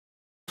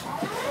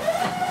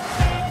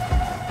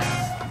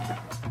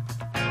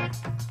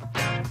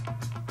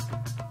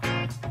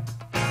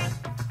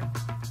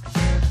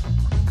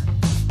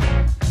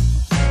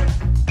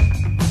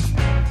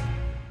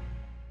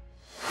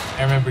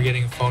remember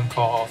getting a phone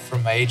call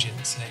from my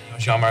agent saying,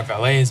 Jean-Marc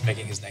is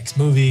making his next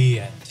movie,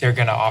 and they're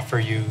gonna offer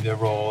you the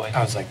role. And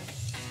I was like,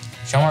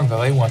 Jean-Marc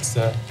wants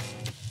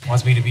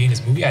me to be in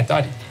his movie? I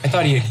thought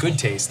he had good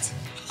taste.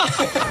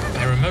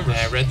 I remember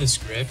I read the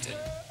script, and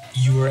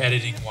you were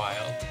editing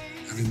Wild.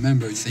 I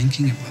remember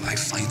thinking, well, I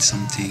find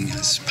something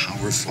as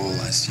powerful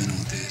as,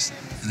 this.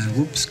 And then,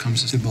 whoops,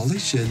 comes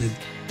Demolition.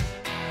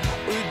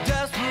 I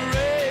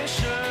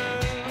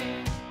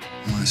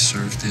want to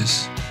serve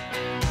this.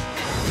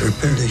 To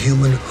repair the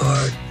human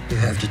heart, you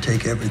have to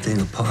take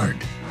everything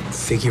apart.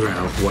 Figure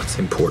out what's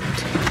important.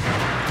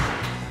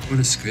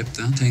 What a script,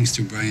 huh? Thanks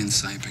to Brian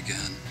Sipe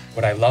again.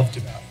 What I loved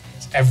about it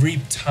was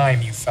every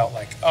time you felt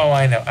like, oh,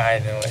 I know,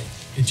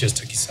 it just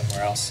took you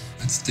somewhere else.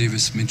 That's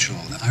Davis Mitchell.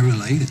 I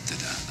related to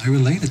that. I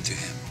related to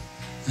him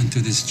and to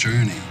this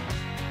journey.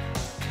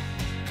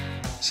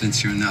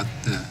 Since you're not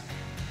the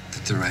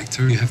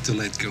director, you have to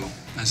let go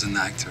as an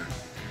actor.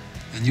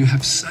 And you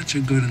have such a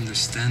good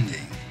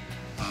understanding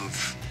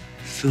of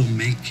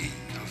filmmaking,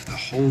 of the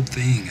whole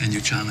thing, and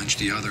you challenge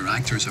the other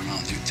actors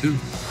around you too.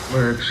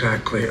 Where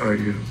exactly are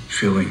you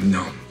feeling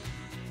numb?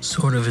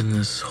 Sort of in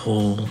this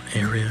whole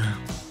area.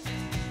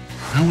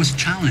 I was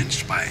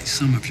challenged by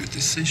some of your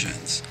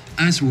decisions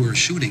as we were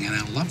shooting, and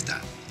I love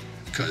that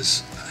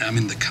because I'm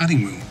in the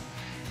cutting room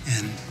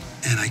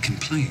and I can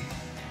play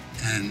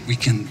and we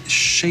can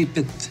shape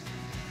it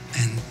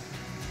and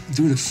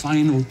do the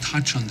final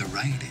touch on the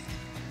writing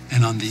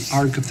and on the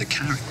arc of the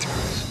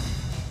characters.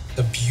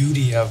 The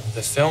beauty of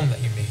the film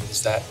that you made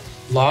is that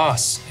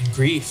loss and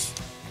grief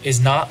is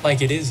not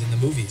like it is in the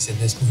movies, in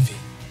this movie.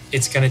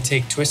 It's gonna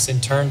take twists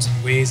and turns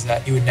in ways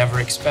that you would never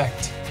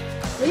expect.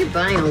 Where are you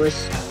buying all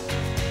this?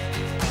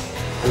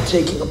 You're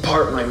taking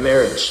apart my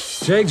marriage.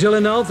 Jake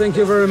Gyllenhaal, thank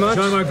you very much.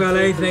 Jean-Marc,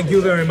 thank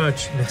you very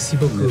much. Merci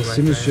beaucoup.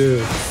 Merci,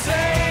 monsieur.